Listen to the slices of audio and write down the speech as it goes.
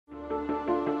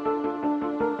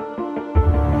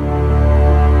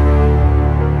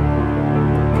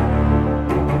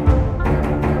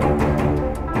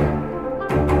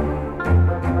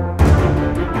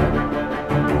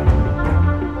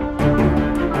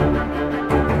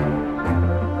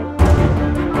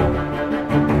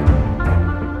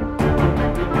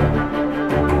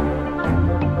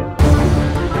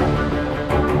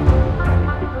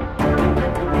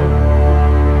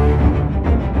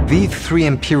three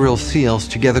imperial seals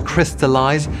together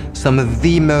crystallize some of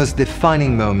the most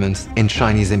defining moments in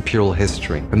Chinese imperial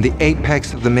history. From the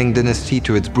apex of the Ming dynasty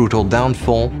to its brutal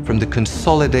downfall, from the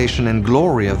consolidation and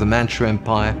glory of the Manchu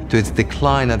Empire to its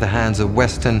decline at the hands of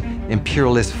Western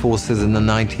imperialist forces in the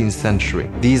 19th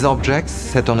century. These objects,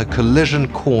 set on a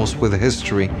collision course with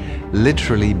history,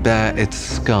 literally bear its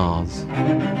scars.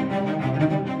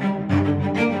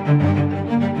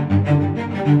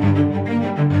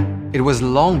 It was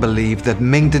long believed that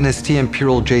Ming Dynasty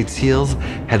imperial jade seals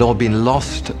had all been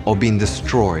lost or been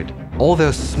destroyed.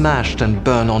 Although smashed and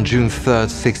burned on June 3,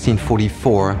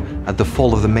 1644, at the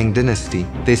fall of the Ming Dynasty,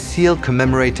 this seal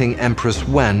commemorating Empress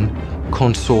Wen,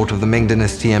 consort of the Ming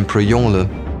Dynasty Emperor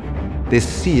Qianlong. This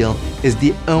seal is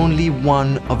the only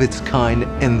one of its kind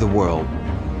in the world.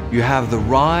 You have the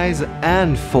rise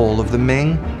and fall of the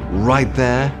Ming right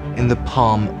there in the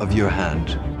palm of your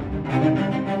hand.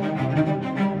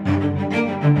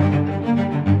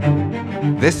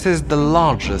 This is the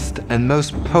largest and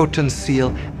most potent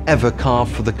seal ever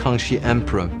carved for the Kangxi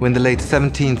Emperor, who in the late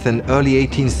 17th and early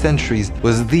 18th centuries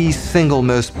was the single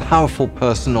most powerful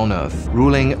person on earth,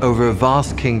 ruling over a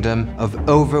vast kingdom of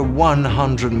over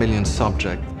 100 million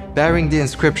subjects. Bearing the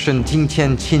inscription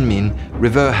Jingtian Qinmin,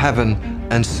 revere heaven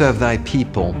and serve thy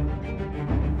people.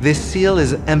 This seal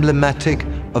is emblematic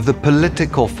of the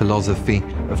political philosophy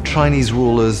of Chinese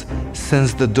rulers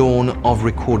since the dawn of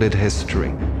recorded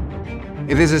history.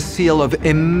 It is a seal of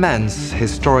immense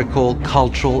historical,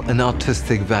 cultural, and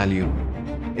artistic value.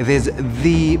 It is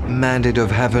the mandate of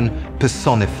heaven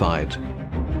personified.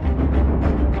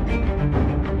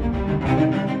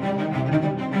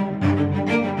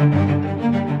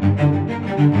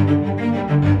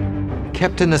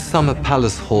 Kept in a summer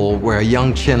palace hall where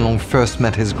young Qianlong first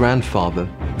met his grandfather,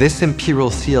 this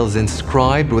imperial seal is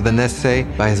inscribed with an essay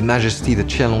by His Majesty the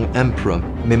Qianlong Emperor,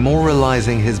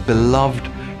 memorializing his beloved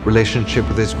relationship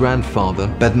with his grandfather,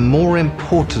 but more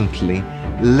importantly,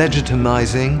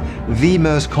 legitimizing the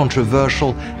most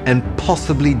controversial and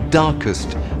possibly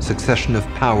darkest succession of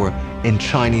power in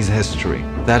Chinese history,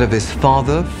 that of his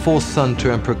father, fourth son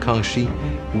to Emperor Kangxi,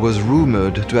 who was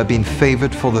rumored to have been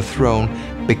favored for the throne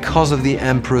because of the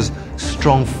emperor's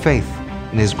strong faith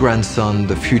in his grandson,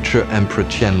 the future Emperor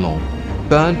Qianlong.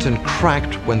 Burnt and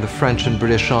cracked when the French and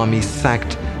British armies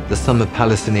sacked the Summer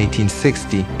Palace in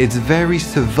 1860, its very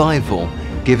survival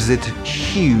gives it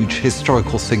huge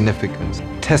historical significance,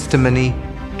 testimony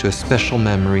to a special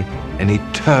memory and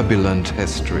a turbulent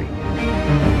history.